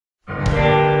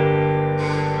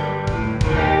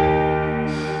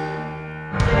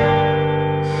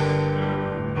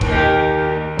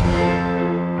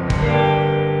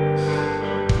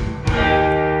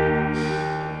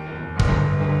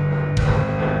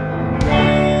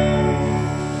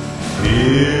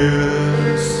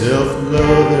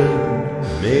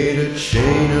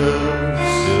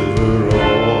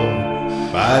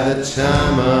the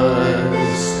time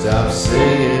I stop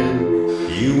singing,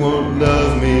 you won't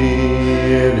love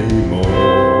me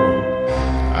anymore.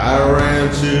 I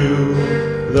ran to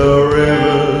the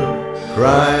river,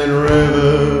 crying,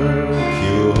 river,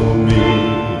 cure me.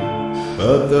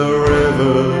 But the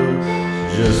river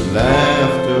just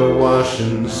laughed,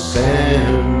 washing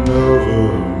sand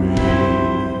over me.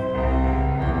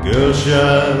 Girl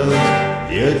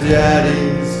child, your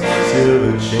daddy's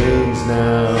silver chains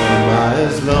now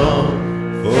miles long.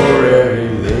 For every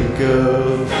link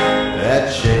of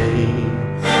that chain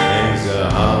hangs a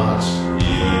heart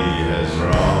he has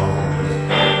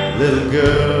wronged. Little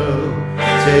girl,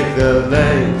 take the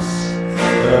lengths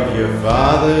of your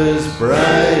father's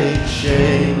bright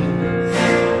chain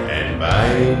and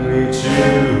bind me to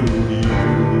you.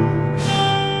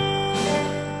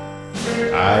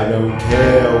 I don't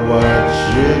care what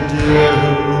you do.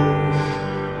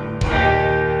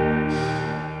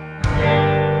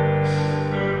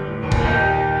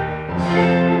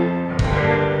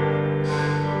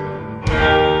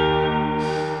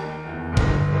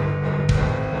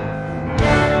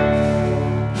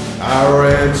 I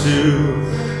ran to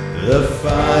the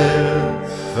fire,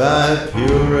 fire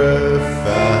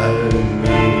purified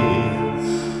me.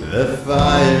 The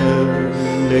fire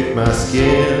licked my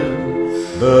skin,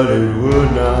 but it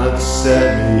would not set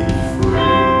me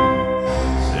free.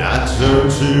 So I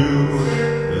turned to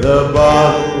the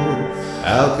bottle,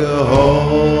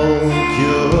 alcohol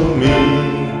cure me.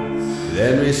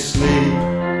 Let me sleep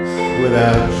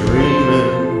without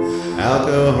dreaming,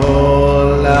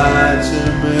 alcohol lied to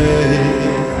me.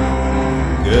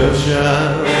 Girl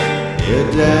child, your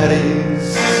daddy's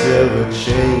silver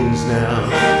chains now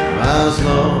miles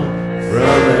long.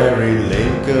 From every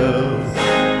link of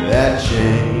that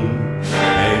chain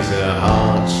hangs a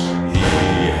heart he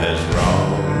has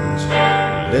wronged.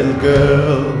 Little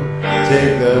girl,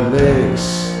 take the links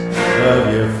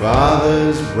of your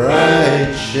father's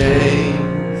bright chain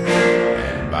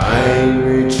and bind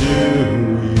me to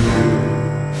you.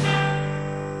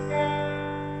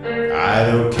 I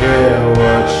don't care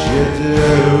what you do.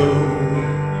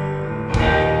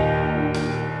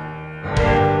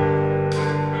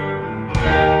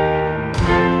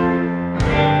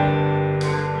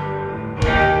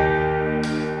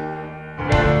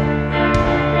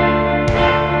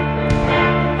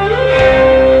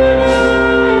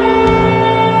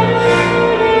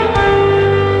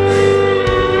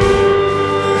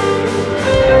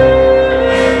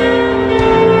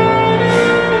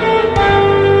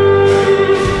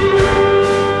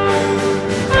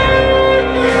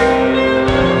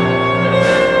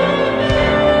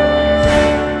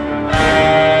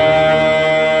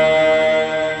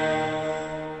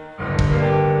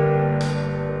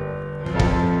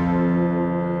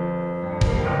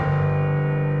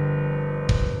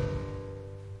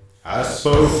 I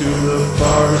spoke to the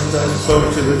forest, I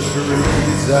spoke to the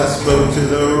trees, I spoke to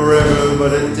the river,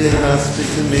 but it did not speak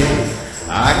to me.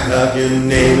 I carved your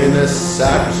name in the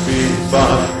Cypress Street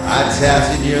barn, I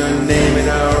tattooed your name in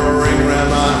a ring around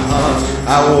my heart. I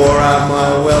wore out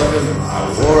my welcome, I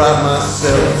wore out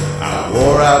myself, I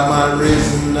wore out my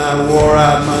reason, I wore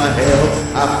out my health.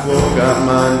 I forgot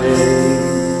my name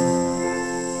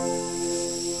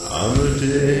on the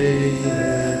day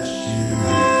that you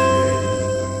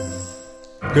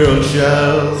girl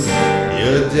child,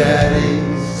 your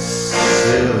daddy's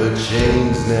silver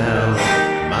chains now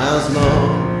miles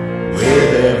long.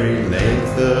 With every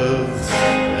length of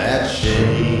that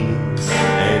chain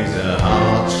hangs a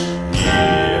heart he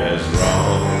has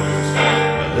wronged.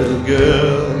 But little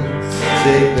girl,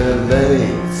 take the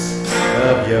lengths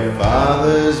of your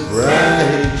father's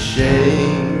bright